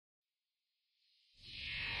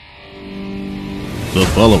The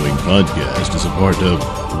following podcast is a part of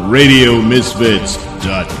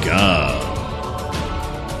RadioMisfits.com.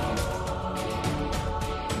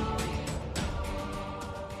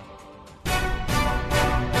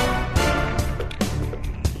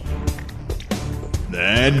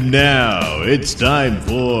 And now it's time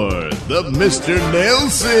for the Mr.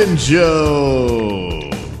 Nailsin Show.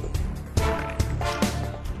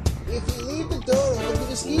 If you leave the door open, the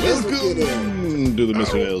mosquitoes will get in. Welcome to the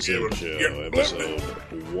Mr. Nailsin Show, episode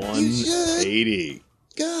 180.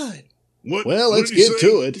 God. Well, let's get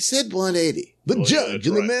to it. He said 180. The judge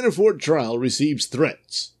in the Manafort trial receives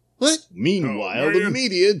threats. What? Meanwhile, the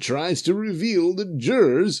media tries to reveal the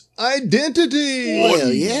jurors' identity.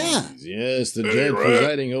 Well, yeah. Yes, the judge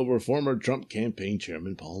presiding over former Trump campaign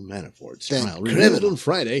chairman Paul Manafort's trial revealed criminal on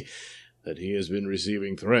Friday that he has been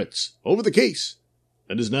receiving threats over the case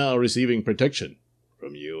and is now receiving protection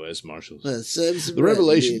from U.S. Marshals. Well, The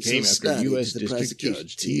revelation came after U.S. District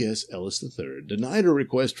Judge T.S. Ellis III denied a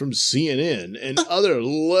request from CNN and other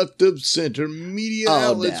left-of-center media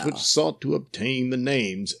outlets which sought to obtain the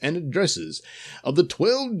names and addresses of the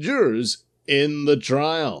 12 jurors in the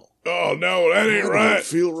trial. Oh, no, that ain't right. I don't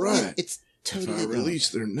feel right. It's totally If I release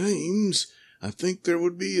their names, I think there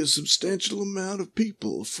would be a substantial amount of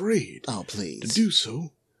people afraid. Oh, please. To do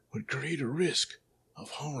so would create a risk of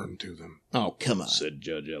harm to them. Oh, come on. Said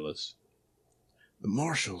Judge Ellis. The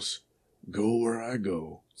marshals go where I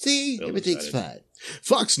go. See, Ellis everything's added. fine.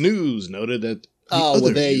 Fox News noted that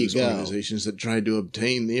there you news go. organizations that tried to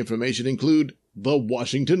obtain the information include the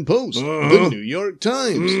Washington Post, the New York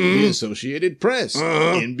Times, the Associated Press,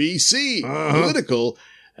 NBC, Political,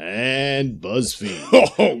 and BuzzFeed.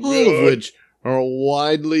 All of which are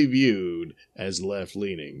widely viewed as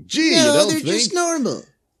left-leaning. Gee, you No, don't they're think? just normal.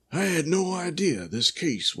 I had no idea this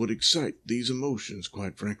case would excite these emotions,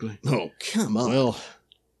 quite frankly. Oh, come on. Well,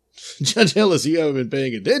 Judge Ellis, you haven't been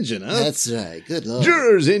paying attention, huh? That's right. Good Lord.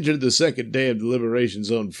 Jurors entered the second day of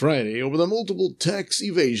deliberations on Friday over the multiple tax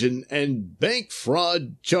evasion and bank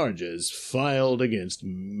fraud charges filed against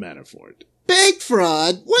Manafort. Bank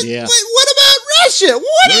fraud? What? Yeah. What about Russia?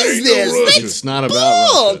 What There is ain't no this? Russia. It's not Bull!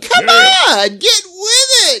 about Russia. Come on! Get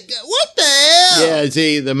with it! What the hell? Yeah,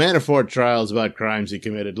 see, the Manafort trial is about crimes he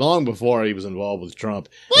committed long before he was involved with Trump.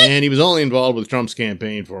 And he was only involved with Trump's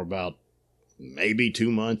campaign for about maybe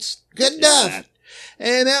 2 months. Good enough.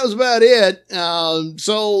 And that was about it.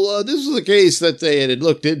 So this was a case that they had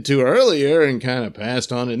looked into earlier and kind of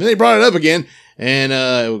passed on. And then they brought it up again and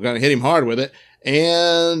we're going to hit him hard with it.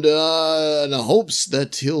 And in the hopes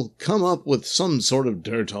that he'll come up with some sort of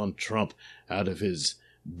dirt on Trump out of his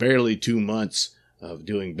barely 2 months of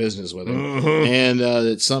doing business with him. And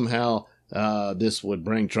that somehow this would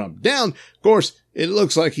bring Trump down. Of course, it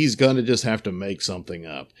looks like he's going to just have to make something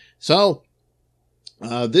up. So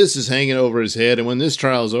this is hanging over his head, and when this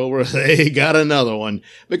trial's over, they got another one.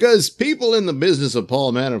 Because people in the business of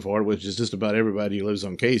Paul Manafort, which is just about everybody who lives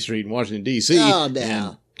on K Street in Washington, D.C.,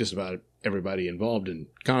 and just about everybody involved in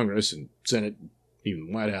Congress and Senate,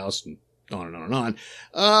 even White House, and on and on and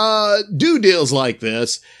on, do deals like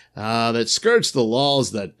this that skirts the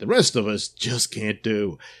laws that the rest of us just can't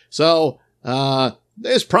do. So,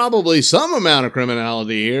 there's probably some amount of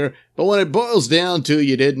criminality here, but when it boils down to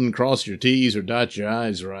you didn't cross your T's or dot your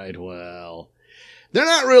I's right, well, they're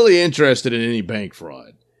not really interested in any bank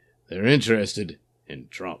fraud. They're interested in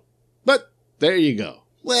Trump. But there you go.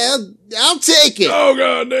 Well, I'll take it. Oh,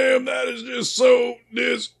 goddamn, that is just so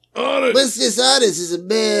dishonest. What's dishonest is a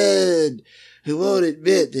man who won't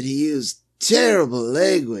admit that he used terrible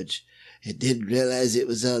language and didn't realize it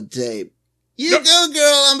was on tape. You go,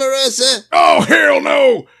 girl, Omarosa. Oh, hell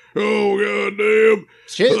no. Oh, goddamn.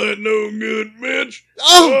 Shit. That no good bitch.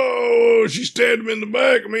 Oh. Oh, she stabbed him in the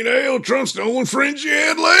back. I mean, hell, Trump's the only friend she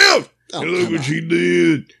had left. Oh, And look come what on. she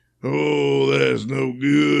did. Oh, that's no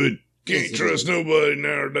good. Can't Yes, it trust is. nobody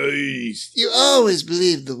nowadays. You always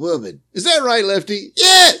believe the woman. Is that right, Lefty?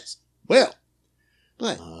 Yes. Well,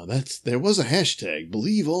 What? there was a hashtag,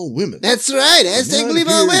 believe all women. That's right. Now Hashtag it believe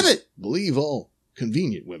all appears women. Believe all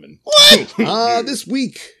convenient women. What? This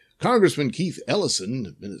week, Congressman Keith Ellison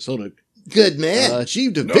of Minnesota Good man.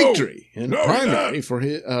 achieved a No. victory in the No, primary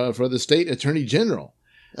not. for the state attorney general.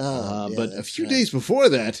 Yeah, But a that's few right. days before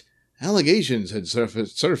that, allegations had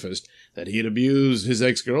surfaced that he had abused his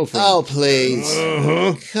ex-girlfriend. Oh, please.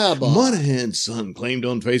 Uh-huh. Come on. Monahan's son claimed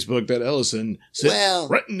on Facebook that Ellison sent Well,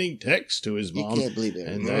 threatening texts to his You mom can't believe it.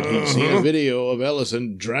 and that he'd seen a video of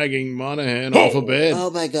Ellison dragging Monahan off a bed. Oh,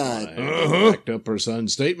 my God. Monahan backed up her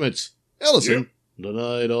son's statements. Ellison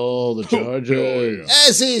denied all the charges. Oh, yeah.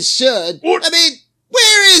 As he should. What? I mean,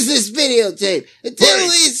 where is this videotape? Until Right.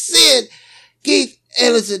 we see it, Keith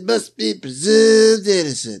Ellison must be presumed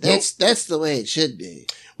innocent. That's the way it should be.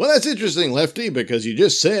 Well, that's interesting, Lefty, because you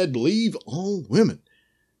just said believe all women.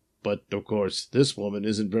 But, of course, this woman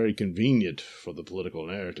isn't very convenient for the political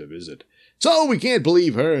narrative, is it? So we can't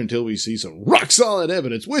believe her until we see some rock-solid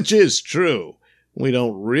evidence, which is true. We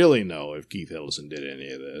don't really know if Keith Ellison did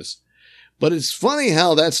any of this. But it's funny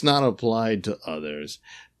how that's not applied to others.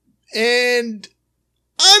 And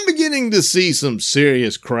I'm beginning to see some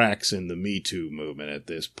serious cracks in the Me Too movement at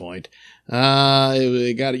this point.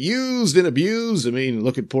 They got used and abused. I mean,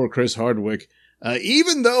 look at poor Chris Hardwick.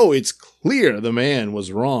 Even though it's clear the man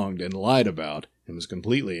was wronged and lied about and was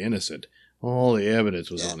completely innocent, all the evidence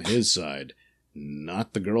was on his side,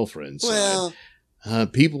 not the girlfriend's side.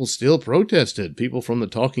 People still protested. People from the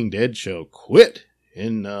Talking Dead show quit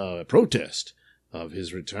in protest of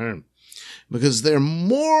his return, because they're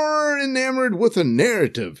more enamored with a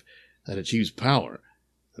narrative that achieves power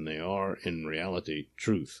than they are in reality,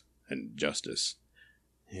 truth, and justice.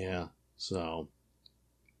 Yeah, so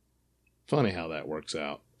funny how that works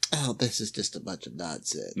out. Oh, this is just a bunch of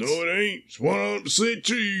nonsense. No, it ain't. It's 100%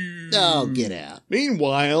 true. Oh, get out.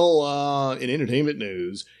 Meanwhile, in entertainment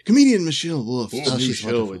news, comedian Michelle Wolf's new she's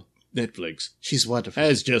show wonderful. at Netflix She's wonderful.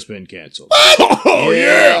 has just been canceled. Oh,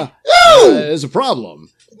 yeah. No! There's a problem.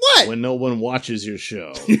 What? When no one watches your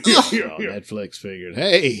show. So Yeah. Netflix figured,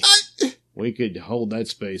 hey, we could hold that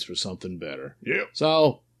space for something better. Yep.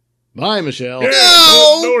 So, bye, Michelle. Yeah.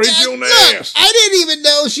 No! Don't hit you on the Look, ass. I didn't even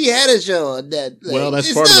know she had a show on Netflix. Well, that's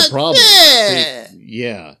It's part of the not problem. fair.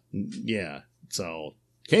 See, yeah. So,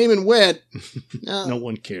 came and went. No, No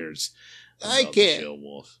one cares. I about care. Michelle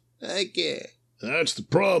Wolf. I care. That's the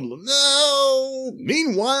problem. No!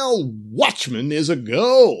 Meanwhile, Watchmen is a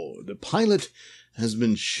go. The pilot has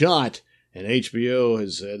been shot, and HBO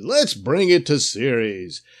has said, let's bring it to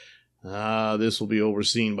series. This will be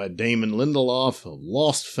overseen by Damon Lindelof of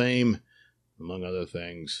Lost fame, among other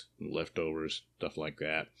things, leftovers, stuff like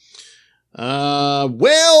that.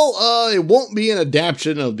 It won't be an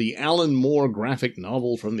adaptation of the Alan Moore graphic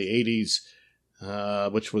novel from the 80s,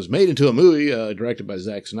 which was made into a movie directed by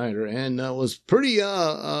Zack Snyder and was pretty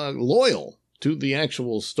loyal to the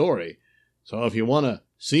actual story. So if you want to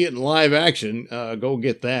see it in live action, go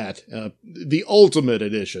get that. The Ultimate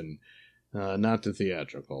Edition, not the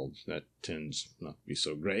theatrical. That tends not to be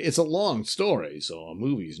so great. It's a long story, so a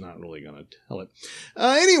movie's not really going to tell it.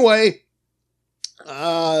 Anyway,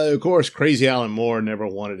 of course, Crazy Alan Moore never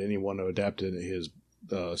wanted anyone to adapt his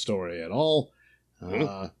story at all.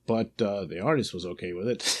 But the artist was okay with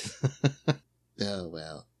it. Oh,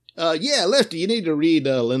 well. Yeah, Lefty, you need to read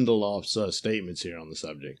Lindelof's statements here on the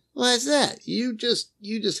subject. Why's that? You just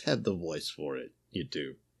have the voice for it. You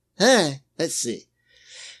do. Let's see.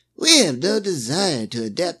 We have no desire to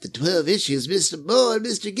adapt the 12 issues Mr. Moore and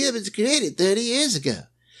Mr. Gibbons created 30 years ago.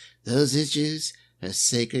 Those issues are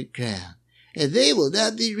sacred ground, and they will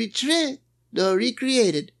not be retread, nor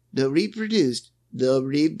recreated, nor reproduced, nor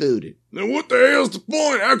rebooted. Now what the hell's the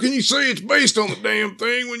point? How can you say it's based on the damn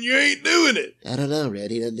thing when you ain't doing it? I don't know,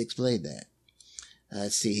 Red. He doesn't explain that.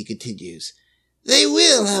 Let's see, he continues. They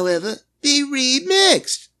will, however, be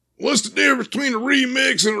remixed. What's the difference between a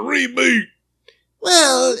remix and a reboot?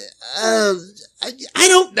 Well, I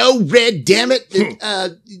don't know, Red, damn it.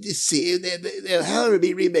 See, they'll however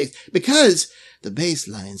be remixed, because the bass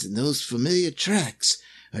lines in those familiar tracks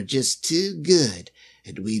are just too good,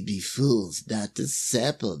 and we'd be fools not to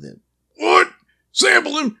sample them. What?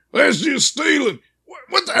 Sample him? That's just stealing.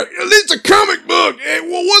 What the? It's a comic book.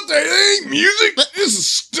 Well, what the? It ain't music. This is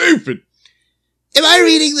stupid. Am I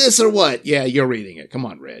reading this or what? Yeah, you're reading it. Come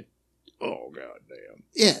on, Red. Oh, goddamn.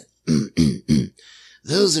 Yeah.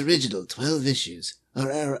 Those original 12 issues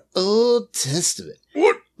are our Old Testament.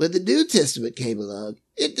 What? When the New Testament came along,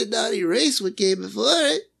 it did not erase what came before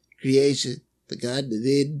it. Creation, the Garden of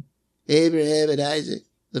Eden, Abraham and Isaac,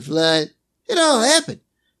 the flood. It all happened.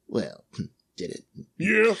 Well, did it?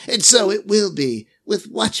 Yeah. And so it will be with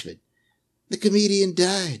Watchmen. The comedian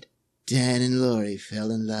died. Dan and Laurie fell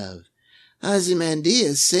in love.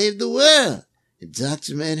 Ozymandias saved the world. And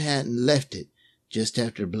Dr. Manhattan left it just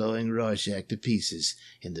after blowing Rorschach to pieces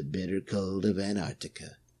in the bitter cold of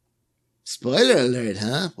Antarctica. Spoiler alert,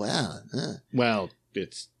 huh? Wow. Huh? Well,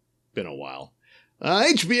 it's been a while.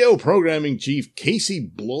 HBO programming chief Casey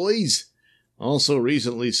Bloys also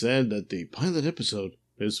recently said that the pilot episode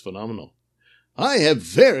is phenomenal. I have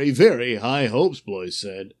very, very high hopes, Bloys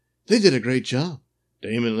said. They did a great job.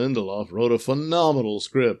 Damon Lindelof wrote a phenomenal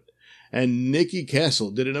script, and Nikki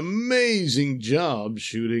Castle did an amazing job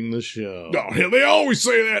shooting the show. Oh, hell, they always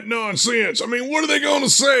say that nonsense. I mean, what are they going to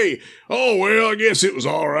say? Oh, well, I guess it was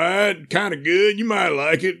all right. Kind of good. You might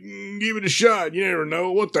like it. give it a shot. You never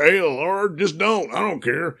know. What the hell? Or just don't. I don't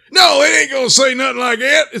care. No, it ain't gonna say nothing like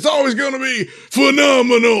that. It's always gonna be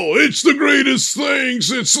phenomenal. It's the greatest thing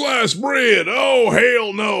since sliced bread. Oh,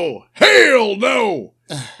 hell no. Hell no.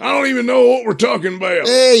 I don't even know what we're talking about.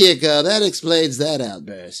 There you go. That explains that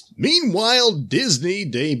outburst. Meanwhile, Disney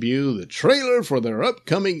debuted the trailer for their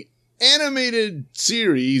upcoming animated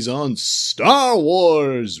series on Star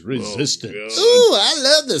Wars Resistance. Ooh, I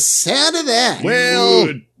love the sound of that. Well,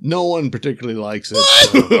 Good. no one particularly likes it.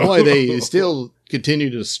 So, boy, they still continue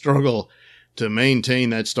to struggle to maintain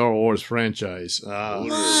that Star Wars franchise.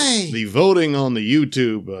 Why? The voting on the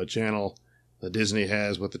YouTube channel that Disney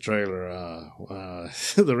has with the trailer,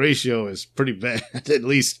 the ratio is pretty bad, at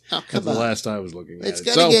least come the on. last I was looking at It's it.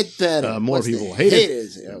 got to get better. more What's the people hate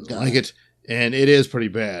haters? it, Oh, God. like it, and it is pretty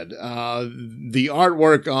bad. The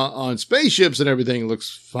artwork on spaceships and everything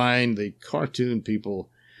looks fine. The cartoon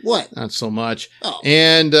people, What? not so much. Oh,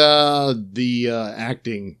 And the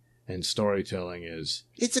acting and storytelling is,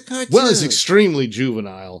 it's a cartoon. well, it's extremely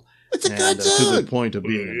juvenile. It's a And to cartoon. the point of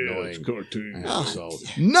being Yeah, annoying. it's a cartoon. And Oh. so,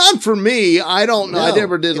 not for me. I don't know. I No,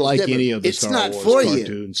 never did it was like never- any of the it's Star not Wars for you.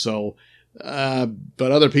 cartoons. So,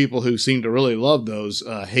 but other people who seem to really love those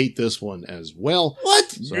hate this one as well.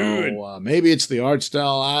 What? So Good. maybe it's the art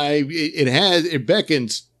style. It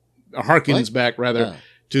beckons, harkens What? back rather Oh.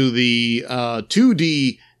 to the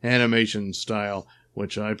 2D animation style,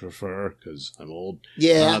 which I prefer because I'm old.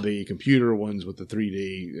 Yeah. The computer ones with the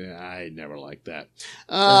 3D, I never liked that.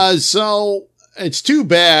 So it's too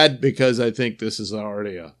bad because I think this is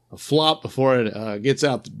already a flop before it gets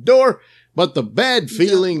out the door. But the bad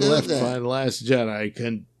feeling Don't do left that. by The Last Jedi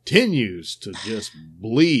continues to just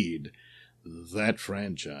bleed that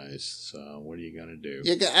franchise. So what are you going to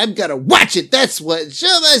do? I'm gonna watch it. That's what. Show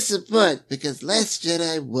my support because Last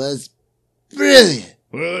Jedi was brilliant.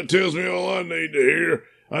 Well, that tells me all I need to hear.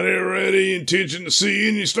 I never had any intention to see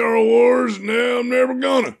any Star Wars, and now I'm never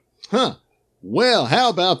gonna. Huh. Well, how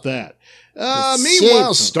about that? It's Meanwhile,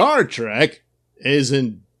 shameful. Star Trek is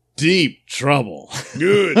in deep trouble.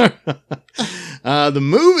 Good. The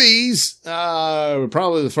movies were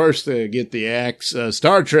probably the first to get the axe.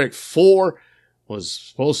 Star Trek 4 was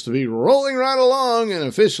supposed to be rolling right along, and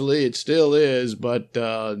officially it still is, but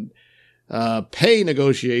pay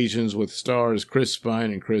negotiations with stars Chris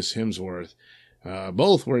Pine and Chris Hemsworth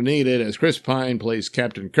both were needed, as Chris Pine plays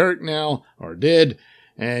Captain Kirk now, or did,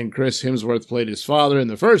 and Chris Hemsworth played his father in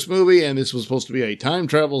the first movie, and this was supposed to be a time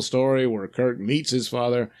travel story where Kirk meets his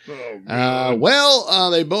father. Oh,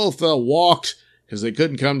 God. They both walked because they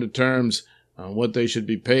couldn't come to terms on what they should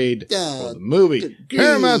be paid for the movie. good grief.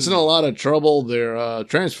 Paramount's in a lot of trouble. Their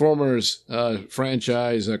Transformers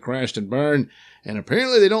franchise crashed and burned, and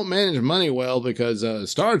apparently they don't manage money well because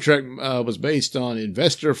Star Trek was based on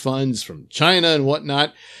investor funds from China and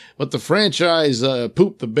whatnot. But the franchise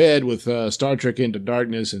pooped the bed with Star Trek Into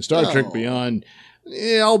Darkness and Star Trek Oh. Beyond.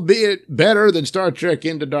 Albeit better than Star Trek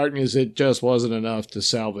Into Darkness, it just wasn't enough to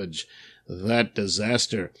salvage that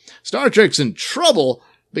disaster. Star Trek's in trouble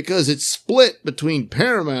because it's split between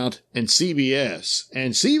Paramount and CBS.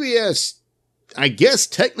 And CBS, I guess,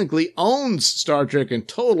 technically owns Star Trek in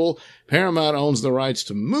total. Paramount owns the rights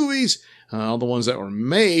to movies, all the ones that were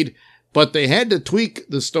made, but they had to tweak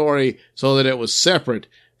the story so that it was separate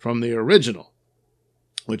from the original,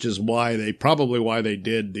 which is why they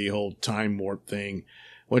did the whole time warp thing,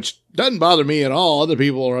 which doesn't bother me at all. Other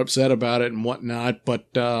people are upset about it and whatnot, but,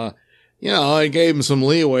 it gave them some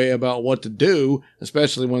leeway about what to do,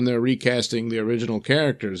 especially when they're recasting the original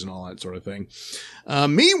characters and all that sort of thing.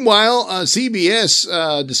 Meanwhile,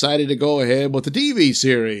 CBS decided to go ahead with the TV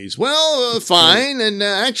series. Well, fine, and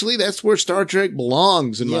actually that's where Star Trek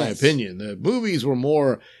belongs, in my Yes. opinion. The movies were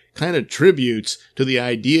more kind of tributes to the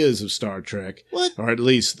ideas of Star Trek, What? or at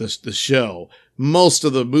least the show. Most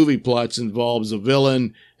of the movie plots involves a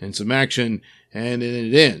villain and some action, and then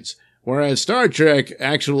it ends. Whereas Star Trek,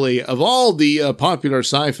 actually, of all the popular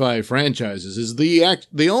sci-fi franchises, is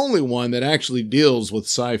the only one that actually deals with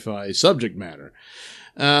sci-fi subject matter.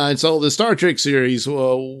 And so the Star Trek series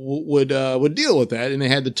would deal with that, and they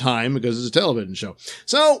had the time because it's a television show.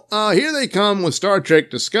 So here they come with Star Trek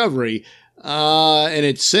Discovery, and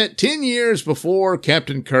it's set 10 years before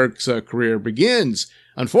Captain Kirk's career begins.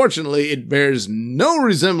 Unfortunately, it bears no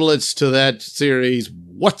resemblance to that series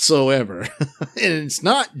whatsoever. And it's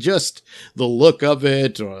not just the look of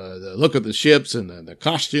it or the look of the ships and the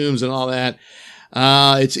costumes and all that.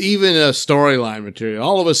 It's even a storyline material.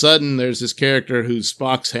 All of a sudden, there's this character who's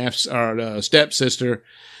Spock's stepsister,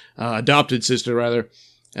 adopted sister rather.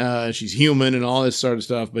 She's human and all this sort of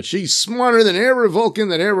stuff, but she's smarter than every Vulcan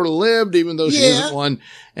that ever lived, even though she isn't one,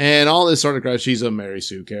 and all this sort of crap. She's a Mary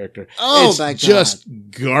Sue character. Oh, it's my God. just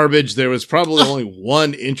garbage. There was probably only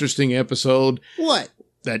one interesting episode. What?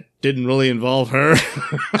 That didn't really involve her.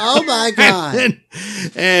 Oh, my God.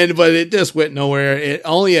 But it just went nowhere.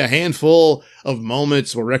 Only a handful of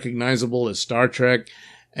moments were recognizable as Star Trek.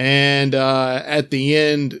 And at the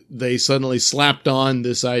end, they suddenly slapped on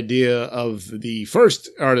this idea of the first,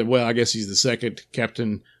 I guess he's the second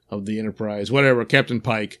captain of the Enterprise, whatever, Captain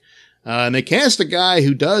Pike. And they cast a guy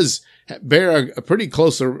who does bear a pretty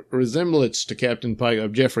close resemblance to Captain Pike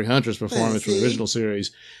of Jeffrey Hunter's performance from the original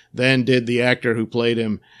series than did the actor who played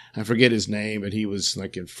him. I forget his name, but he was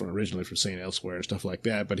originally from St. Elsewhere and stuff like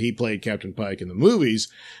that. But he played Captain Pike in the movies.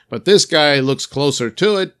 But this guy looks closer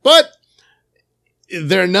to it. But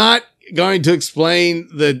they're not going to explain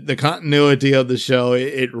the continuity of the show.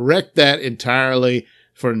 It wrecked that entirely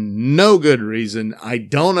for no good reason. I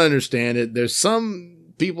don't understand it. There's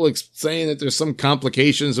some people saying that there's some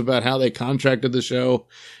complications about how they contracted the show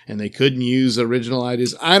and they couldn't use original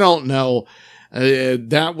ideas. I don't know.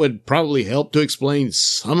 That would probably help to explain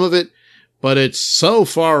some of it, but it's so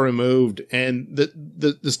far removed and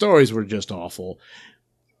the stories were just awful.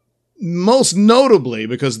 Most notably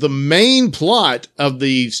because the main plot of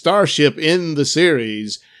the starship in the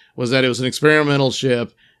series was that it was an experimental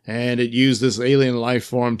ship and it used this alien life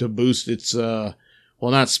form to boost its,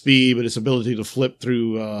 not speed, but its ability to flip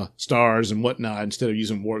through stars and whatnot instead of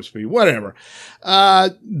using warp speed, whatever.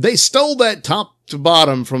 They stole that top to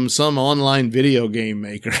bottom from some online video game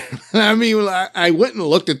maker. I mean, I went and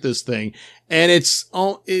looked at this thing and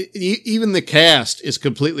even the cast is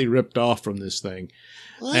completely ripped off from this thing.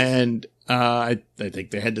 What? And I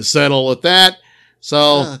think they had to settle with that. So,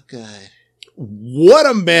 oh, God. What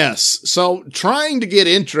a mess. So, trying to get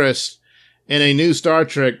interest in a new Star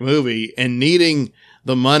Trek movie and needing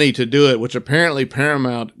the money to do it, which apparently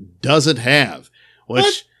Paramount doesn't have, which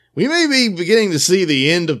what? We may be beginning to see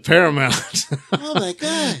the end of Paramount. Oh, my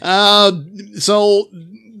God. So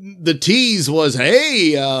the tease was,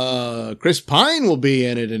 hey, Chris Pine will be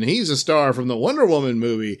in it, and he's a star from the Wonder Woman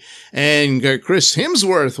movie, and Chris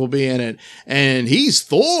Hemsworth will be in it, and he's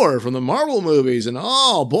Thor from the Marvel movies, and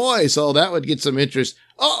oh boy, so that would get some interest.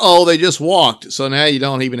 They just walked, so now you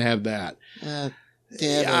don't even have that.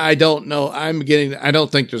 I don't know. I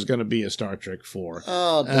don't think there's going to be a Star Trek 4.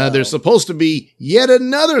 Oh, no. There's supposed to be yet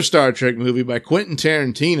another Star Trek movie by Quentin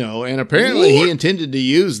Tarantino, and apparently he intended to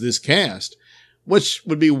use this cast. Which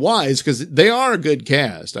would be wise because they are a good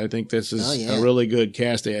cast. I think this is a really good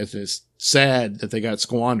cast. It's sad that they got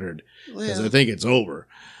squandered because I think it's over.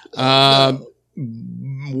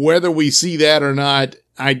 Whether we see that or not,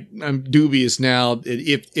 I'm dubious now.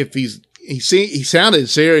 If he sounded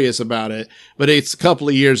serious about it, but it's a couple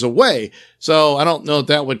of years away. So I don't know if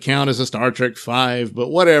that would count as a Star Trek 5, but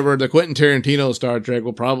whatever. The Quentin Tarantino Star Trek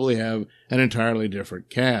will probably have an entirely different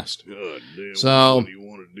cast. God damn, so, why do you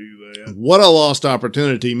want to do that? What a lost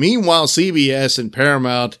opportunity. Meanwhile, CBS and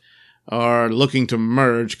Paramount are looking to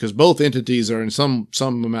merge because both entities are in some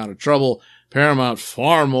amount of trouble. Paramount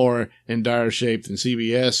far more in dire shape than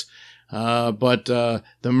CBS. But the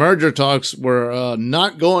merger talks were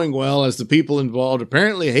not going well as the people involved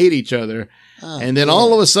apparently hate each other. And then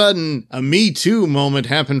all of a sudden, a Me Too moment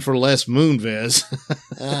happened for Les Moonves.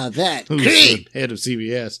 That who's the head of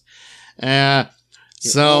CBS.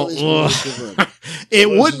 It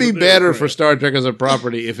would be better for Star Trek as a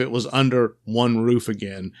property if it was under one roof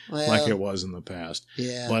again, like it was in the past.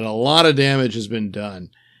 Yeah. But a lot of damage has been done.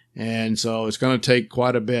 And so it's going to take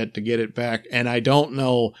quite a bit to get it back. And I don't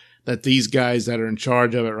know that these guys that are in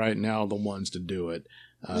charge of it right now are the ones to do it.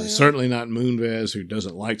 Certainly not Moonves, who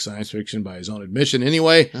doesn't like science fiction by his own admission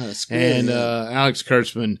anyway. And Alex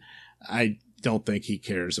Kurtzman, I don't think he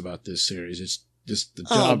cares about this series. It's just the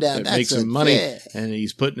job that makes him money, and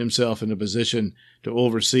he's putting himself in a position to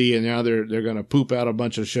oversee, and now they're going to poop out a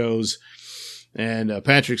bunch of shows. And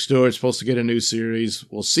Patrick Stewart's supposed to get a new series.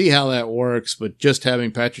 We'll see how that works, but just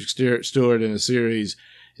having Patrick Stewart in a series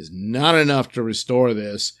is not enough to restore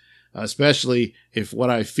this, especially if what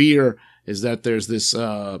I fear is that there's this,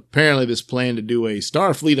 apparently this plan to do a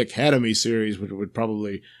Starfleet Academy series, which would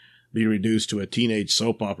probably be reduced to a teenage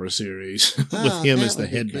soap opera series with him as the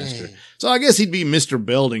headmaster. So I guess he'd be Mr.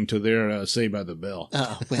 Belding to their Saved by the Bell.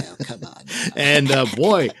 Oh, well, come on. And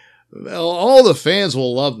boy, all the fans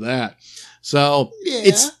will love that. So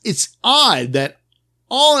it's odd that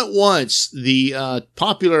all at once the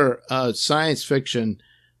popular science fiction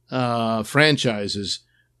franchises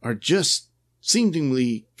are just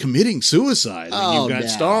seemingly committing suicide. I mean, you've got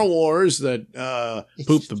Star Wars that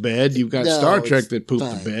pooped the bed. You've got Star Trek that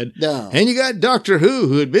pooped the bed. No. And you got Doctor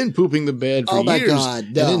Who had been pooping the bed for years. My God, no.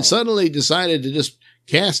 And then suddenly decided to just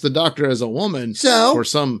cast the Doctor as a woman So? for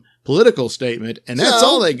some political statement. And that's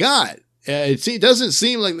all they got. It doesn't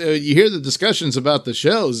seem like you hear the discussions about the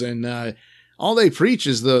shows and all they preach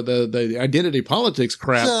is the identity politics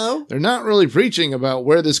crap. So? They're not really preaching about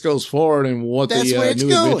where this goes forward and what the new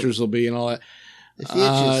adventures will be and all that. The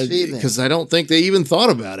future's female. Because I don't think they even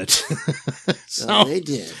thought about it. So they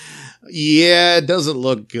did. Yeah, it doesn't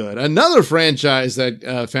look good. Another franchise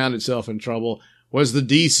that found itself in trouble was the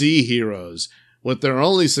DC heroes, with their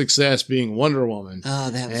only success being Wonder Woman.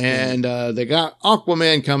 Oh, that was And they got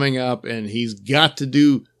Aquaman coming up, and he's got to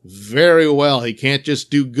do very well. He can't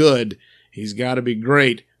just do good. He's got to be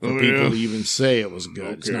great for people to even say it was good.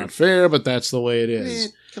 Okay. It's not fair, but that's the way it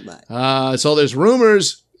is. Man, come on. So there's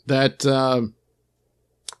rumors that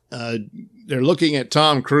they're looking at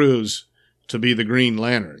Tom Cruise to be the Green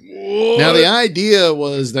Lantern. What? Now, the idea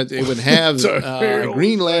was that they would have a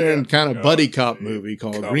Green Lantern kind of buddy cop movie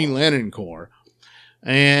called Green Lantern Corps.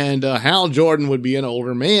 And Hal Jordan would be an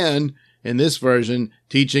older man in this version,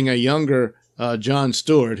 teaching a younger John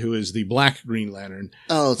Stewart, who is the Black Green Lantern.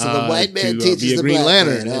 Oh, so the white man to teaches be a the Green black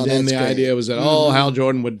Lantern. man. Oh, and then the that's great. idea was that, Hal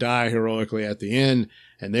Jordan would die heroically at the end.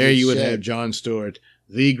 And there you would have John Stewart,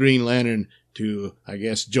 the Green Lantern, to, I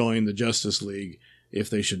guess, join the Justice League if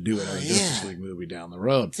they should do it on a Justice League movie down the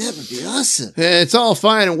road. That would be awesome. It's all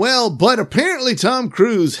fine and well, but apparently Tom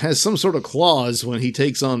Cruise has some sort of clause when he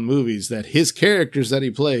takes on movies that his characters that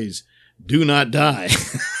he plays do not die.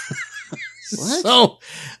 What? So,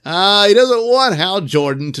 he doesn't want Hal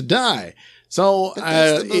Jordan to die. So,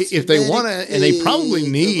 if they want to, and they probably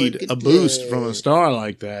need a boost from a star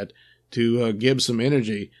like that to give some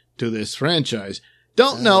energy to this franchise.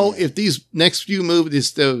 Don't know if these next few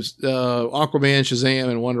movies, Aquaman, Shazam,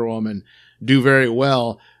 and Wonder Woman, do very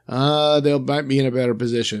well. They might be in a better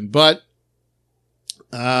position, but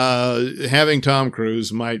having Tom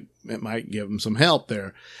Cruise might give them some help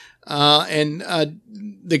there. And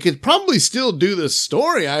they could probably still do the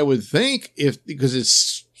story, I would think, because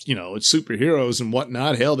it's superheroes and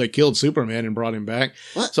whatnot. Hell, they killed Superman and brought him back.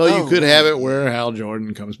 What? So you could have it where Hal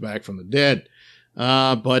Jordan comes back from the dead.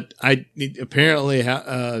 But apparently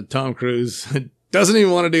Tom Cruise doesn't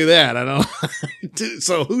even want to do that. I don't.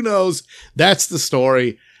 So who knows? That's the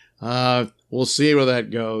story. We'll see where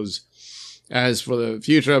that goes. As for the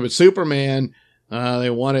future of it, Superman, they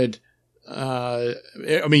wanted,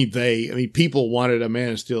 people wanted a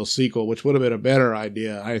Man of Steel sequel, which would have been a better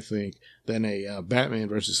idea, I think, than a Batman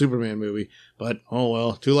versus Superman movie. But, oh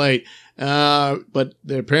well, too late. But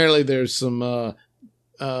apparently there's some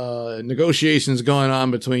negotiations going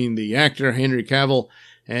on between the actor Henry Cavill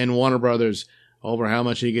and Warner Brothers over how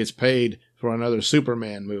much he gets paid for another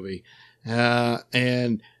Superman movie.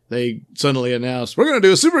 And they suddenly announced, we're going to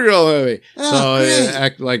do a Supergirl movie.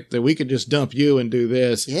 Act like that we could just dump you and do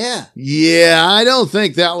this. Yeah. Yeah, I don't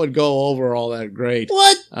think that would go over all that great.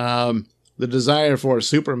 What? The desire for a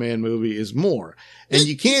Superman movie is more. And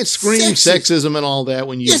you can't scream sexism and all that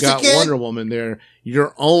when you've got Wonder Woman there,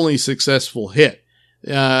 your only successful hit.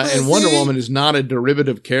 And Wonder Woman is not a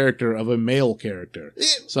derivative character of a male character.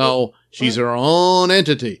 So she's her own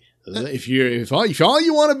entity. If all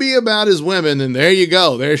you want to be about is women, then there you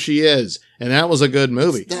go. There she is. And that was a good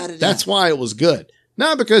movie. That's why it was good.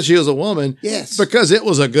 Not because she was a woman. Yes. Because it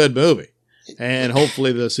was a good movie. And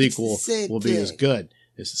hopefully the sequel will be as good.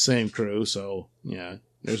 It's the same crew. So, yeah,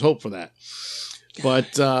 there's hope for that.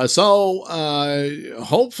 But,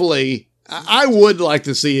 hopefully, I would like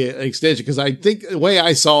to see an extension because I think the way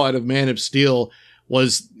I saw it of Man of Steel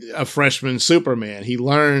was a freshman Superman. He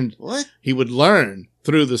learned what he would learn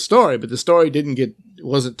through the story, but the story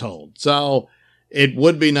wasn't told. So it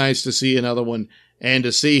would be nice to see another one and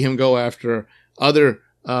to see him go after other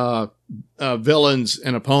villains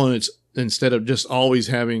and opponents instead of just always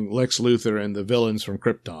having Lex Luthor and the villains from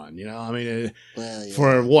Krypton.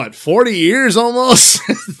 For what, 40 years almost?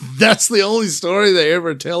 That's the only story they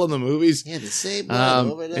ever tell in the movies. Yeah, the same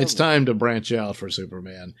over and over. It's time to branch out for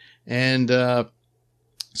Superman. And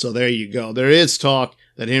so there you go. There is talk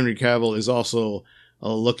that Henry Cavill is also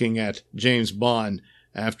looking at James Bond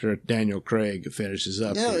after Daniel Craig finishes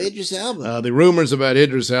up. No, Idris Elba. The rumors about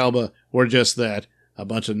Idris Elba were just that, a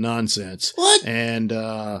bunch of nonsense. What? And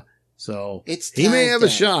so he may have a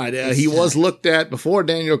shot. He was looked at before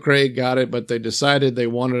Daniel Craig got it, but they decided they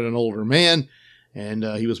wanted an older man, and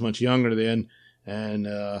he was much younger then. And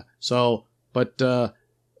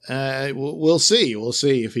we'll see. We'll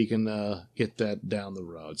see if he can get that down the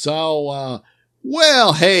road. So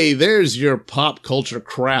Well, hey, there's your pop culture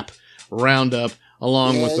crap roundup,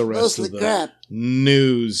 along with the rest of the crap.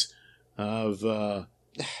 news of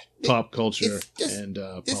pop culture and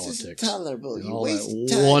This politics. is intolerable. And You all waste that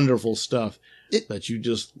time. wonderful stuff that you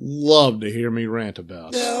just love to hear me rant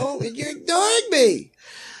about. No, and you're ignoring me.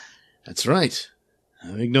 That's right.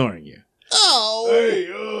 I'm ignoring you. Oh. Hey,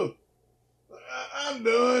 I'm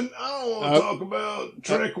done. I don't want to talk about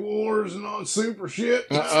Trek Wars and all super shit.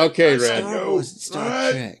 Okay, Red. Star Wars and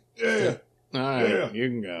Star Trek. Yeah. All right, Yeah. you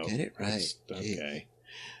can go. Get it right. Okay.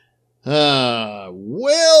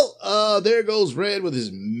 There goes Red with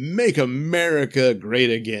his Make America Great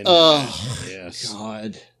Again. Oh, yes.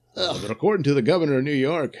 God. But according to the governor of New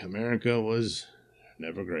York, America was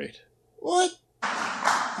never great. What?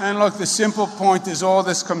 And look, the simple point is all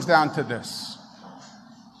this comes down to this.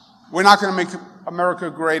 We're not going to make America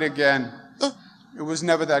great again. It was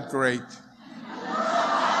never that great.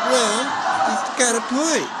 Well, he's got a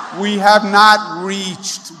point. We have not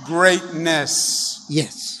reached greatness.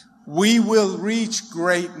 Yes. We will reach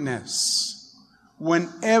greatness when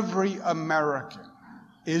every American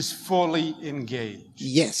is fully engaged.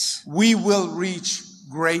 Yes. We will reach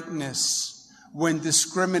greatness when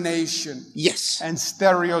discrimination Yes. and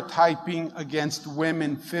stereotyping against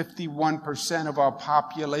women, 51% of our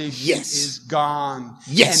population, Yes. is gone.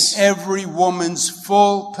 Yes. And every woman's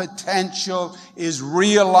full potential is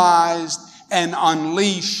realized and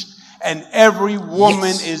unleashed, and every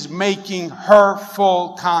woman Yes. is making her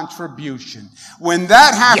full contribution. When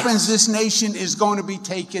that happens, Yes. this nation is going to be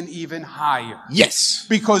taken even higher. Yes.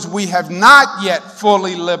 Because we have not yet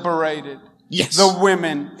fully liberated Yes. the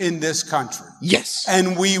women in this country. Yes.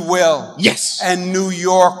 And we will. Yes. And New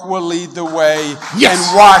York will lead the way. Yes. And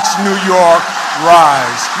watch New York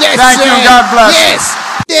rise. Yes, Thank sir. you and God bless you. Yes.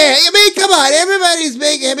 Yeah, I mean, come on. Everybody's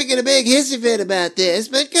making a big hissy fit about this,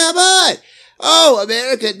 but come on. Oh,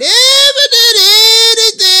 America never did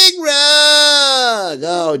anything wrong.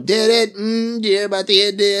 Oh, did it? Do you hear about the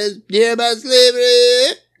Indians? Do you hear about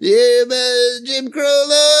slavery? Do you hear about Jim Crow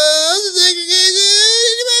laws and segregation?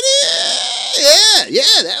 Yeah,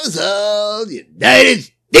 that was all the United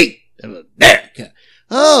States of America.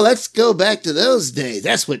 Oh, let's go back to those days.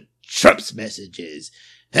 That's what Trump's message is.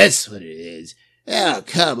 That's what it is. Oh,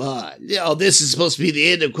 come on. This is supposed to be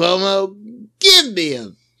the end of Cuomo? Give me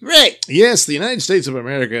a break. Yes, the United States of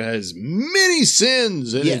America has many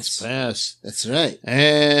sins in its past. That's right.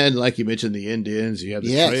 And like you mentioned, the Indians, you have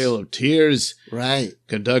the Yes. Trail of Tears Right.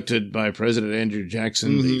 conducted by President Andrew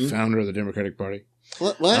Jackson, the founder of the Democratic Party.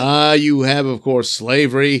 What? You have, of course,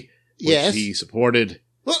 slavery, which Yes. he supported.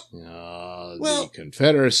 What? The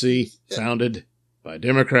Confederacy, founded by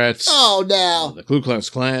Democrats. Oh, now. The Ku Klux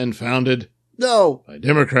Klan, founded No. by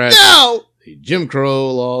Democrats. No. The Jim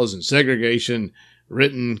Crow laws and segregation,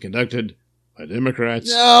 conducted by Democrats.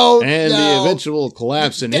 No. And no. the eventual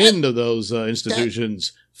collapse and end of those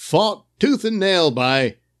institutions, fought tooth and nail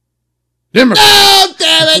by Democrats. No,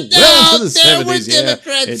 damn it. Well No, into the there were 70s, yeah,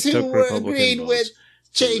 Democrats it who took were Republican agreed votes with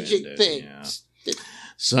to changing end it, things.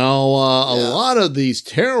 So a lot of these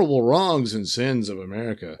terrible wrongs and sins of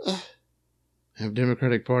America have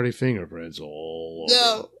Democratic Party fingerprints all over.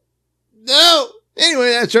 No. No.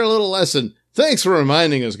 Anyway, that's our little lesson. Thanks for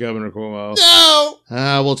reminding us, Governor Cuomo. No.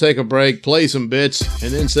 We'll take a break, play some bits,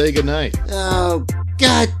 and then say goodnight. Oh,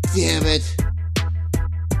 God damn it.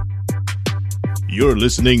 You're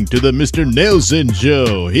listening to the Mr. Nailsin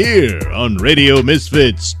Show here on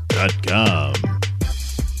RadioMisfits.com.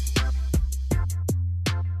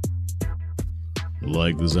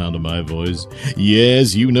 Like the sound of my voice?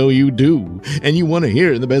 Yes, you know you do. And you want to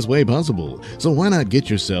hear it in the best way possible. So why not get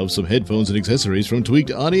yourself some headphones and accessories from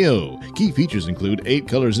Tweaked Audio? Key features include 8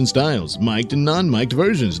 colors and styles, mic'd and non-mic'd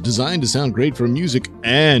versions, designed to sound great for music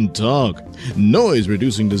and talk.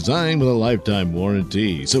 Noise-reducing design with a lifetime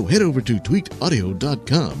warranty. So head over to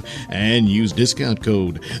tweakedaudio.com and use discount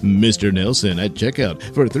code Mr. Nailsin at checkout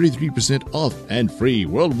for 33% off and free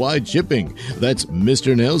worldwide shipping. That's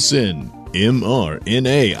Mr. Nailsin. MRNAILSIN.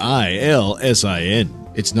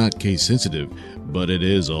 It's not case sensitive, but it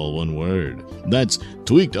is all one word. That's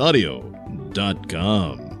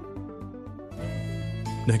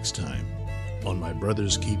tweakedaudio.com. Next time on My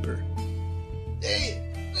Brother's Keeper. Hey,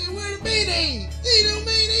 where the mayonnaise? They no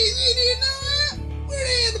mayonnaise in here, no? Where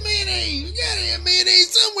the hell the mayonnaise? We gotta have mayonnaise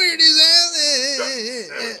somewhere in this house.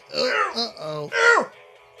 Uh-oh. Daryl!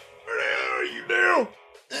 Where the hell are you, Daryl?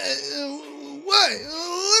 What?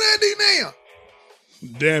 What I do now?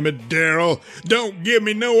 Damn it, Daryl. Don't give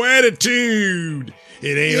me no attitude.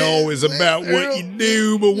 It ain't always about what you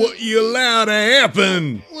do, but what you allow to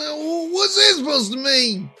happen. Well, what's that supposed to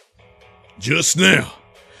mean? Just now,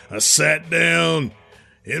 I sat down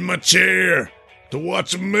in my chair to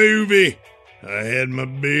watch a movie. I had my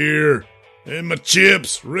beer and my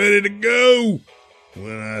chips ready to go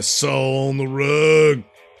when I saw on the rug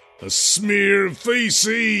a smear of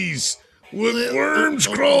feces with worms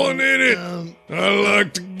crawling in it. I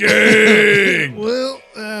like to gag.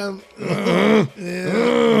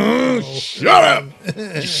 Shut up!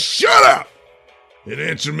 Shut up! And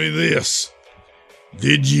answer me this.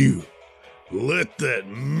 Did you let that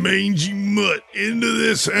mangy mutt into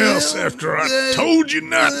this house after I told you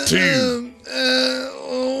not to?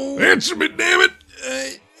 Answer me, damn it!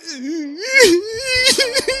 Yes,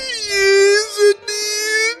 it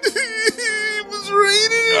did. It was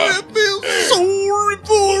raining and I felt sorry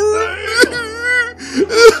for him.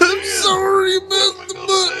 I'm sorry about the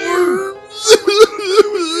buttworms.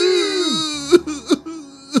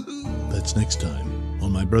 That's next time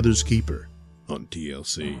on My Brother's Keeper on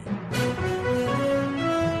TLC.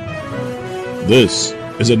 This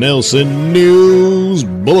is a Nailsin News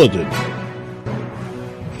Bulletin.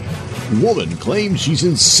 Woman claims she's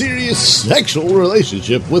in serious sexual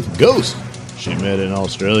relationship with ghost she met in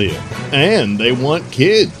Australia, and they want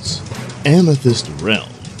kids. Amethyst Realm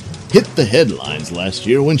hit the headlines last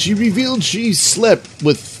year when she revealed she slept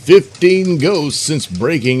with 15 ghosts since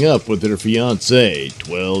breaking up with her fiancé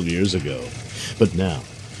 12 years ago. But now,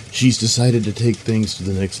 she's decided to take things to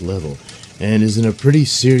the next level and is in a pretty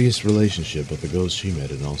serious relationship with the ghost she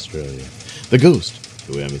met in Australia. The ghost,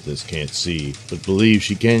 who Amethyst can't see but believes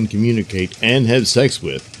she can communicate and have sex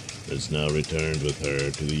with, has now returned with her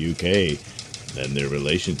to the UK, and their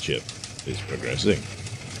relationship is progressing.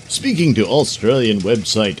 Speaking to Australian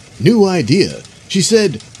website New Idea, she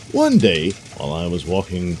said, "One day, while I was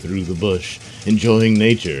walking through the bush, enjoying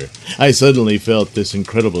nature, I suddenly felt this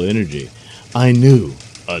incredible energy. I knew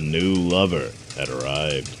a new lover had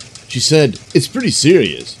arrived." She said, "It's pretty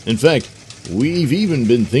serious. In fact, we've even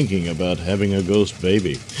been thinking about having a ghost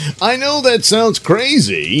baby." I know that sounds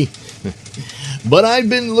crazy, but I've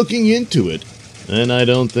been looking into it, and I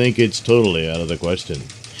don't think it's totally out of the question.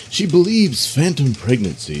 She believes phantom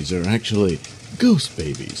pregnancies are actually ghost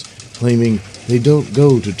babies, claiming they don't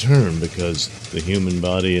go to term because the human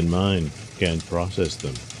body and mind can't process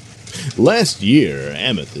them. Last year,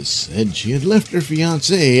 Amethyst said she had left her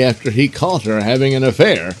fiancé after he caught her having an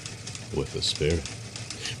affair with a spirit.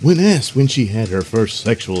 When asked when she had her first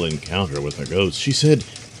sexual encounter with a ghost, she said,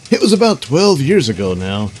 "It was about 12 years ago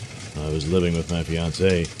now. I was living with my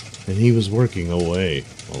fiancé, and he was working away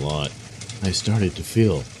a lot. I started to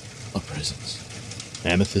feel a presence."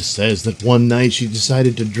 Amethyst says that one night she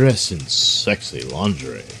decided to dress in sexy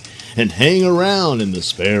lingerie and hang around in the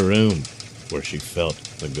spare room where she felt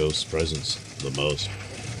the ghost's presence the most.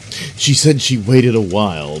 She said she waited a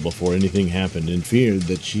while before anything happened and feared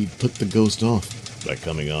that she'd put the ghost off by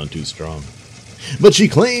coming on too strong. But she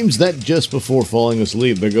claims that just before falling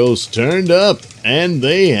asleep, the ghost turned up and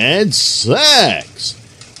they had sex.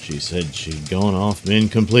 She said she'd gone off men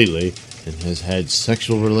completely and has had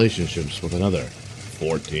sexual relationships with another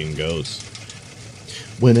 14 ghosts.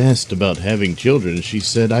 When asked about having children, she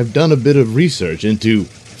said, "I've done a bit of research into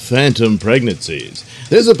phantom pregnancies.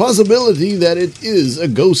 There's a possibility that it is a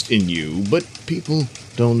ghost in you, but people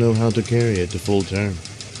don't know how to carry it to full term."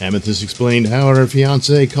 Amethyst explained how her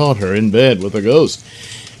fiancé caught her in bed with a ghost.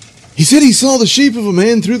 He said he saw the shape of a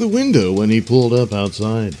man through the window when he pulled up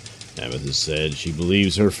outside. Amethyst said she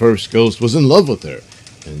believes her first ghost was in love with her,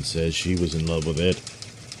 and says she was in love with it,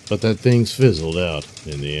 but that things fizzled out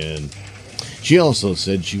in the end. She also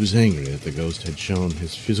said she was angry that the ghost had shown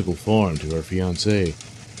his physical form to her fiancé,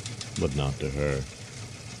 but not to her.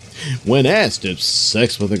 When asked if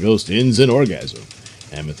sex with a ghost ends in orgasm,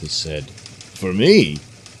 Amethyst said, "For me,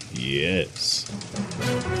 yes."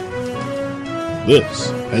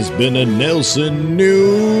 This has been a Nailsin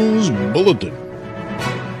News Bulletin.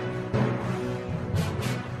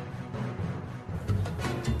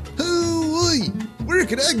 Where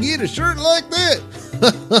could I get a shirt like that?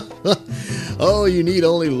 Oh, you need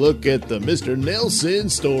only look at the Mr. Nailsin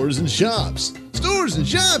stores and shops. Stores and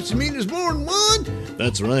shops? You mean there's more than one?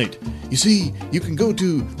 That's right. You see, you can go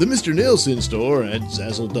to the Mr. Nailsin store at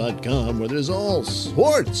Zazzle.com where there's all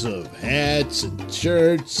sorts of hats and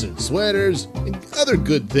shirts and sweaters and other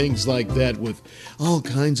good things like that with all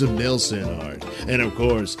kinds of Nailsin art. And of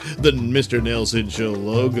course, the Mr. Nailsin Show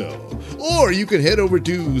logo. Or you can head over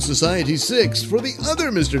to Society 6 for the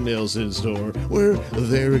other Mr. Nailsin store where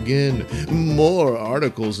there again, more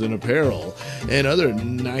articles and apparel and other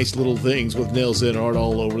nice little things with Nailsin art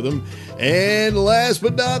all over them. And last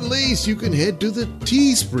but not least, choice, you can head to the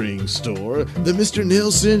Teespring store, the Mr.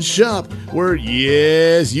 Nailsin shop, where,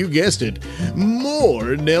 yes, you guessed it,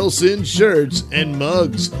 more Nailsin shirts and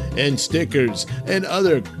mugs and stickers and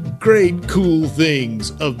other great cool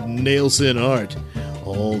things of Nailsin art.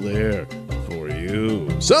 All there for you.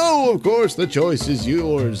 So, of course, the choice is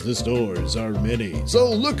yours. The stores are many.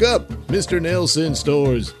 So look up Mr. Nailsin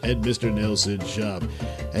stores and Mr. Nailsin shop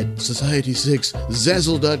at Society6,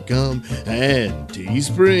 Zazzle.com, and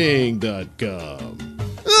Teespring.com.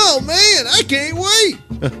 Oh, man, I can't wait.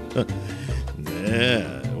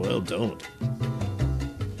 Yeah, well, don't.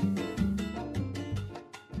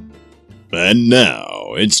 And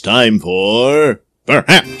now it's time for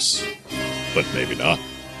Perhaps, but maybe not.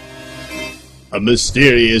 A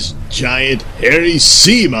mysterious, giant, hairy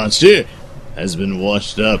sea monster has been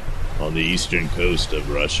washed up on the eastern coast of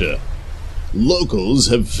Russia. Locals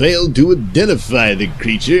have failed to identify the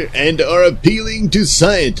creature and are appealing to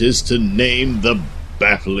scientists to name the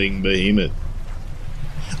baffling behemoth.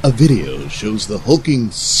 A video shows the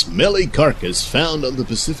hulking, smelly carcass found on the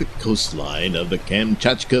Pacific coastline of the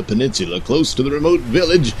Kamchatka Peninsula close to the remote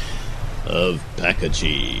village of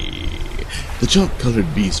Pakachi. The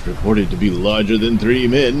chalk-colored beast, reported to be larger than 3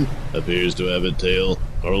 men, appears to have a tail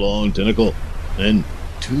or long tentacle and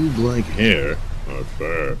tube-like hair or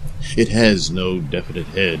fur. It has no definite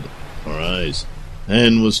head or eyes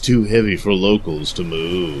and was too heavy for locals to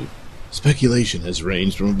move. Speculation has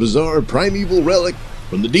ranged from a bizarre primeval relic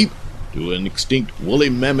from the deep to an extinct woolly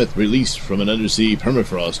mammoth released from an undersea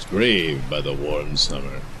permafrost grave by the warm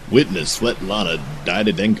summer. Witness Svetlana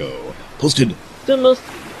Didadenko posted, The most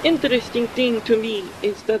interesting thing to me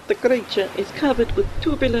is that the creature is covered with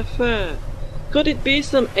tubular fur. Could it be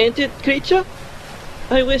some antid creature?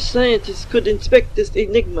 I wish scientists could inspect this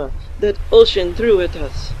enigma that ocean threw at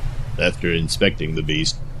us. After inspecting the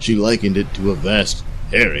beast, she likened it to a vast,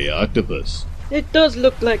 hairy octopus. It does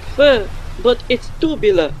look like fur, but it's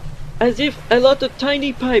tubular, as if a lot of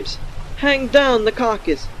tiny pipes hang down the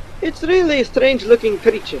carcass. It's really a strange-looking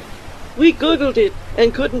creature. We googled it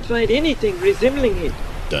and couldn't find anything resembling it.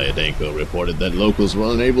 Diadenko reported that locals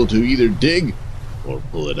were unable to either dig or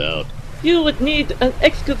pull it out. You would need an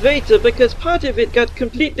excavator because part of it got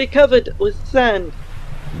completely covered with sand.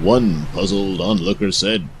 One puzzled onlooker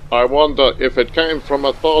said, I wonder if it came from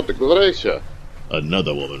a thawed glacier.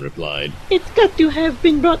 Another woman replied, It's got to have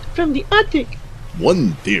been brought from the Arctic.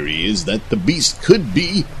 One theory is that the beast could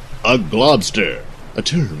be a globster, a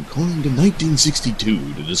term coined in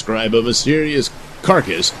 1962 to describe a mysterious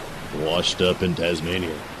carcass washed up in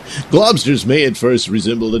Tasmania. Globsters may at first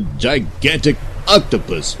resemble a gigantic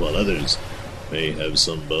octopus, while others may have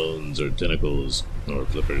some bones or tentacles or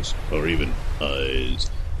flippers or even eyes,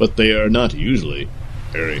 but they are not usually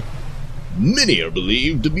hairy. Many are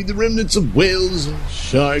believed to be the remnants of whales,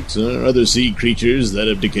 sharks, or other sea creatures that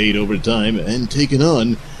have decayed over time and taken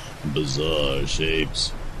on bizarre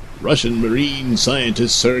shapes. Russian marine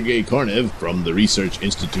scientist Sergei Kornev from the Research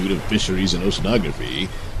Institute of Fisheries and Oceanography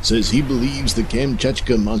says he believes the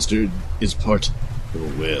Kamchatka monster is part of a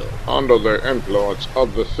whale. Under the influence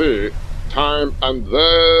of the sea, time, and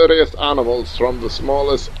various animals from the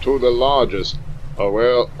smallest to the largest, a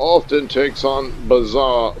whale often takes on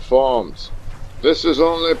bizarre forms. This is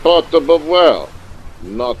only part of a whale,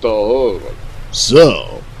 not the whole one.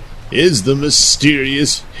 So, is the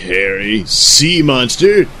mysterious, hairy sea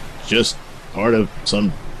monster just part of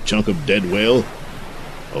some chunk of dead whale?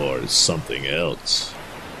 Or something else?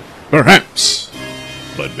 Perhaps,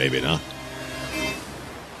 but maybe not.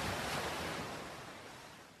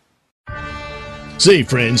 Say,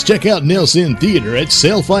 friends, check out Nailsin Theater at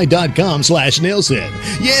sellfy.com/Nailsin.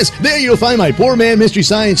 Yes, there you'll find my Poor Man Mystery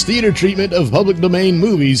Science Theater treatment of public domain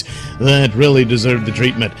movies that really deserve the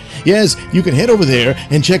treatment. Yes, you can head over there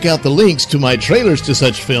and check out the links to my trailers to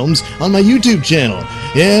such films on my YouTube channel.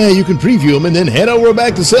 Yeah, you can preview them and then head over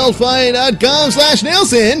back to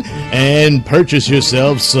sellfy.com/Nailsin and purchase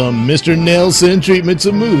yourself some Mr. Nailsin treatments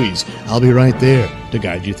of movies. I'll be right there to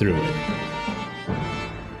guide you through it.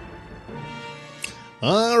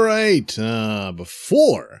 All right,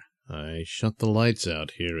 before I shut the lights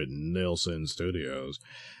out here at Nailsin Studios,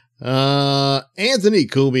 Anthony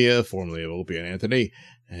Cumia, formerly of Opie and Anthony,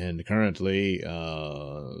 and currently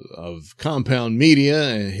of Compound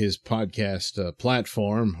Media, his podcast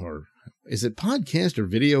platform, or is it podcast or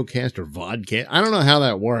videocast or vodcast? I don't know how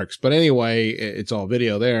that works, but anyway, it's all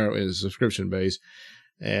video there, it's subscription-based,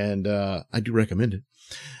 and I do recommend it.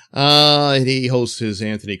 He hosts his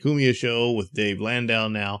Anthony Cumia show with Dave Landau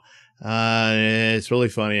now. It's really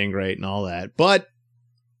funny and great and all that. But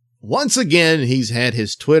once again, he's had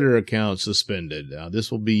his Twitter account suspended.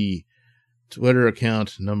 This will be Twitter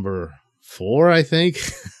account number 4, I think.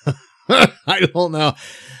 I don't know.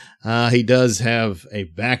 He does have a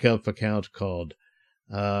backup account called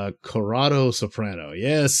Corrado Soprano.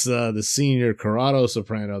 Yes, the senior Corrado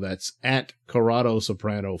Soprano. That's at Corrado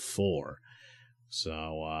Soprano 4.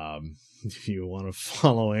 So if you want to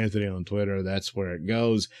follow Anthony on Twitter, that's where it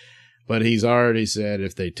goes. But he's already said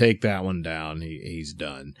if they take that one down, he's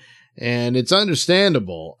done. And it's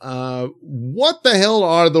understandable. What the hell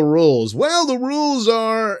are the rules? Well, the rules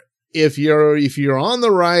are if you're on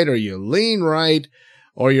the right or you lean right,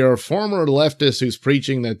 or you're a former leftist who's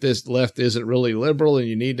preaching that this left isn't really liberal and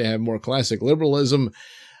you need to have more classic liberalism,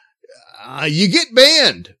 you get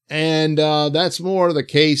banned. And that's more the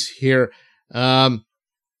case here.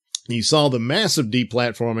 You saw the massive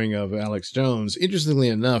deplatforming of Alex Jones. Interestingly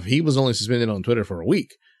enough, he was only suspended on Twitter for a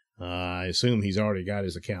week. I assume he's already got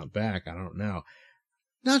his account back. I don't know.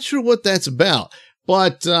 Not sure what that's about.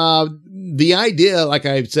 But the idea, like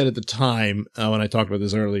I said at the time when I talked about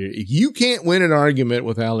this earlier, if you can't win an argument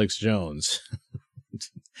with Alex Jones,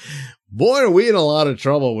 boy, are we in a lot of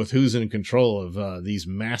trouble with who's in control of these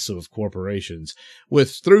massive corporations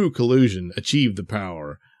with, through collusion, achieve the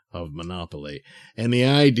power of monopoly. And the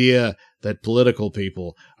idea that political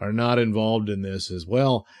people are not involved in this as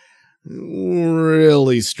well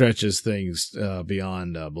really stretches things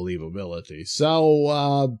beyond believability.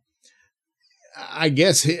 So I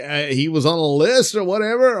guess he was on a list or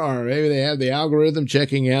whatever, or maybe they have the algorithm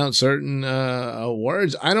checking out certain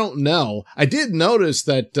words. I don't know. I did notice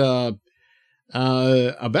that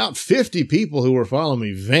about 50 people who were following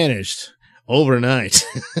me vanished overnight.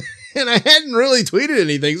 And I hadn't really tweeted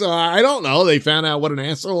anything, so I don't know. They found out what an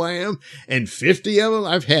asshole I am, and 50 of them,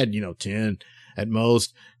 I've had, 10 at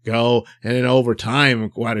most go, and then over time,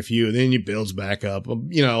 quite a few, and then it builds back up,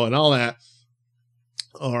 and all that.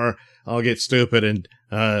 Or I'll get stupid and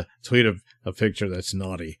tweet a picture that's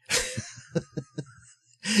naughty.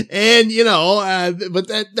 And, but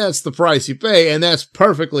that's the price you pay, and that's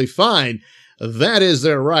perfectly fine. That is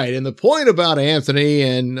their right. And the point about Anthony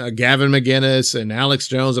and Gavin McInnes and Alex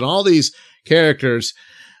Jones and all these characters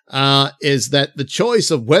is that the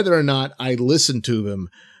choice of whether or not I listen to them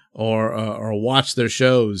or watch their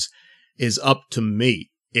shows is up to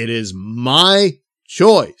me. It is my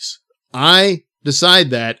choice. I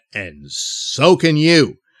decide that, and so can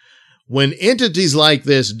you. When entities like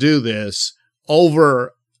this do this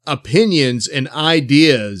over opinions and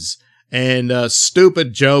ideas and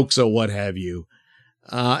stupid jokes or what have you,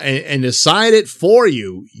 and decide it for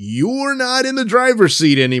you, you're not in the driver's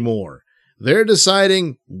seat anymore. They're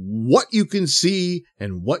deciding what you can see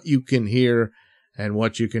and what you can hear and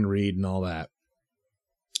what you can read and all that,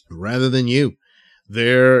 rather than you.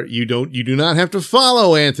 You do not have to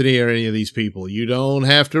follow Anthony or any of these people. You don't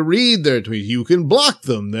have to read their tweets. You can block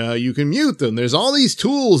them. You can mute them. There's all these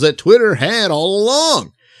tools that Twitter had all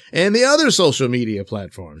along. And the other social media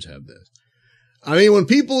platforms have this. I mean, when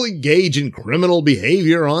people engage in criminal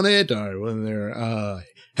behavior on it, or when they're,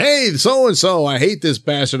 hey, so-and-so, I hate this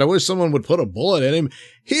bastard. I wish someone would put a bullet in him.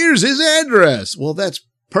 Here's his address. Well, that's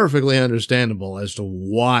perfectly understandable as to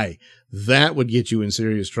why that would get you in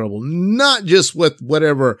serious trouble. Not just with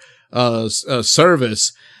whatever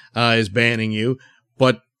service is banning you,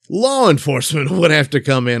 but law enforcement would have to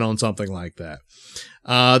come in on something like that.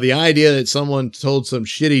 The idea that someone told some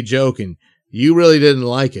shitty joke and you really didn't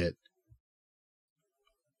like it,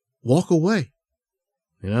 walk away.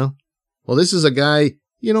 Well, this is a guy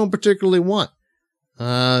you don't particularly want.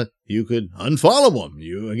 You could unfollow him.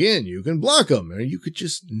 You can block him, or you could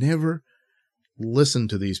just never listen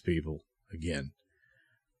to these people again.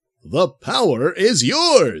 The power is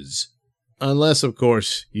yours. Unless, of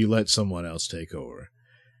course, you let someone else take over.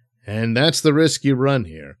 And that's the risk you run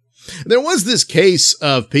here. There was this case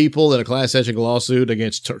of people in a class action lawsuit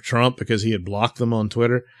against Trump because he had blocked them on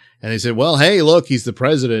Twitter. And they said, well, hey, look, he's the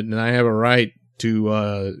president and I have a right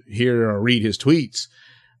to hear or read his tweets.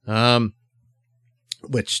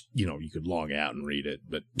 Which, you could log out and read it.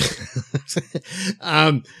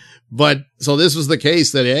 But so this was the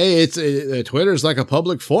case that, hey, Twitter's like a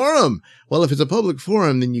public forum. Well, if it's a public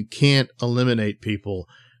forum, then you can't eliminate people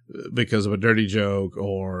because of a dirty joke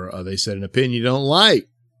or they said an opinion you don't like.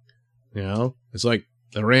 It's like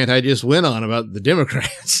the rant I just went on about the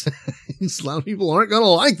Democrats. A lot of people aren't going to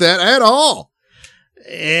like that at all.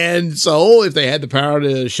 And so if they had the power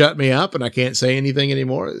to shut me up and I can't say anything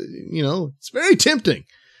anymore, it's very tempting,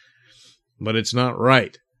 but it's not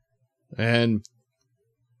right. And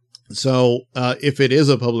so if it is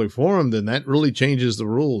a public forum, then that really changes the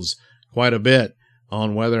rules quite a bit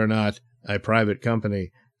on whether or not a private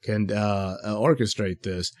company can orchestrate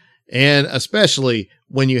this. And especially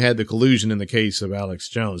when you had the collusion in the case of Alex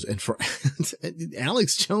Jones. And for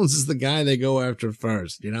Alex Jones is the guy they go after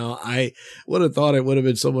first. You know, I would have thought it would have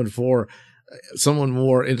been someone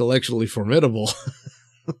more intellectually formidable.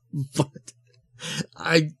 But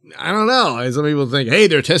I don't know. Some people think, hey,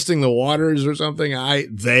 they're testing the waters or something.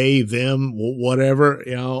 They, them, whatever.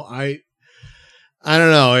 You know, I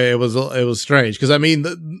don't know. It was strange because I mean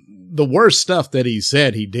the worst stuff that he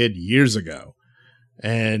said he did years ago,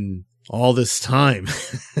 and all this time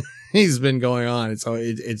he's been going on. So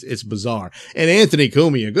it's bizarre. And Anthony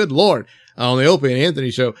Cumia, good Lord, on the Opie and Anthony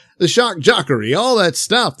show, the shock jockery, all that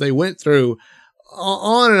stuff they went through,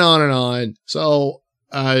 on and on and on. So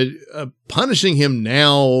punishing him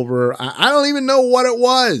now over, I don't even know what it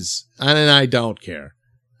was, and I don't care,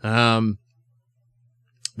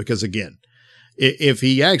 because again, if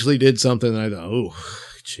he actually did something that I thought, oh,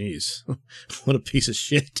 jeez, what a piece of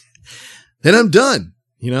shit, then I'm done,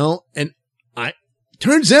 you know? And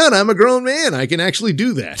turns out I'm a grown man. I can actually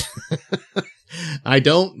do that. I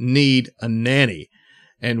don't need a nanny.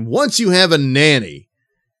 And once you have a nanny,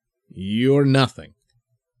 you're nothing.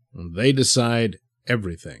 They decide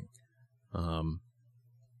everything.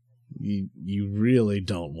 You really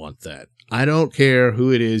don't want that. I don't care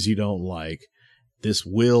who it is you don't like. This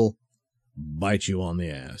will bite you on the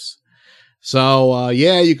ass. So,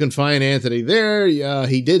 you can find Anthony there.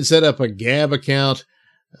 He did set up a Gab account.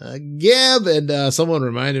 Gab, and someone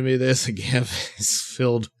reminded me of this, Gab is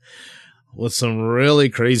filled with some really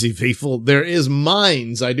crazy people. There is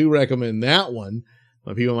Minds. I do recommend that one.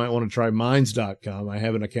 People might want to try Minds.com. I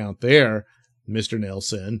have an account there, Mr.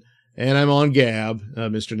 Nailsin, and I'm on Gab,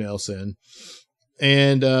 Mr. Nailsin.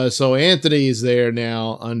 And so Anthony is there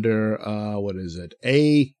now under, what is it?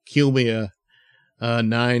 A Cumia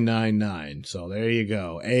 999. So there you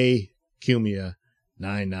go. A Cumia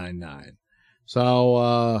 999.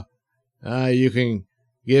 So you can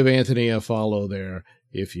give Anthony a follow there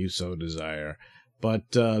if you so desire.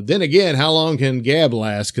 But then again, how long can Gab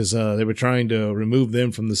last? Because they were trying to remove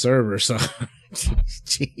them from the server. So,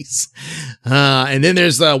 jeez. And then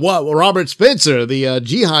there's Robert Spencer, the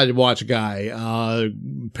Jihad Watch guy.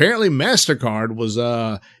 Apparently, MasterCard was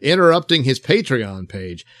interrupting his Patreon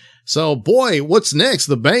page. So, boy, what's next?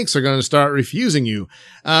 The banks are going to start refusing you.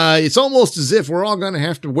 It's almost as if we're all going to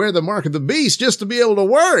have to wear the mark of the beast just to be able to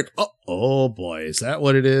work. Oh boy, is that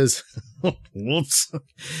what it is? Whoops.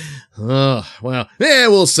 Well,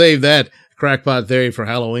 we'll save that crackpot theory for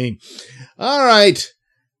Halloween. All right.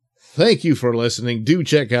 Thank you for listening. Do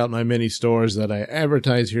check out my mini stores that I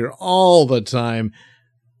advertise here all the time.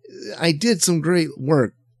 I did some great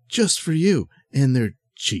work just for you, and they're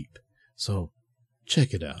cheap. So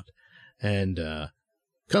check it out. And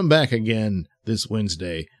come back again this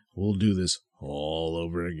Wednesday. We'll do this all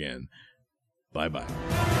over again. Bye-bye.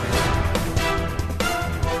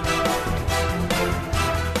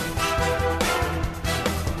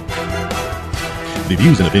 The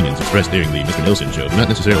views and opinions expressed during the Mr. Nailsin Show do not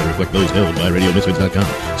necessarily reflect those held by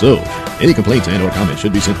RadioMisfits.com. So, any complaints and or comments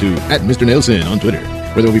should be sent to @Mr. Nailsin on Twitter,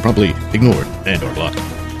 where they will be promptly ignored and or blocked.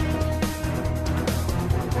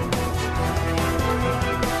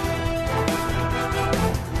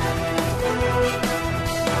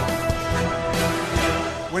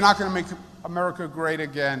 We're not going to make America great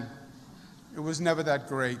again. It was never that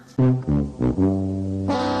great.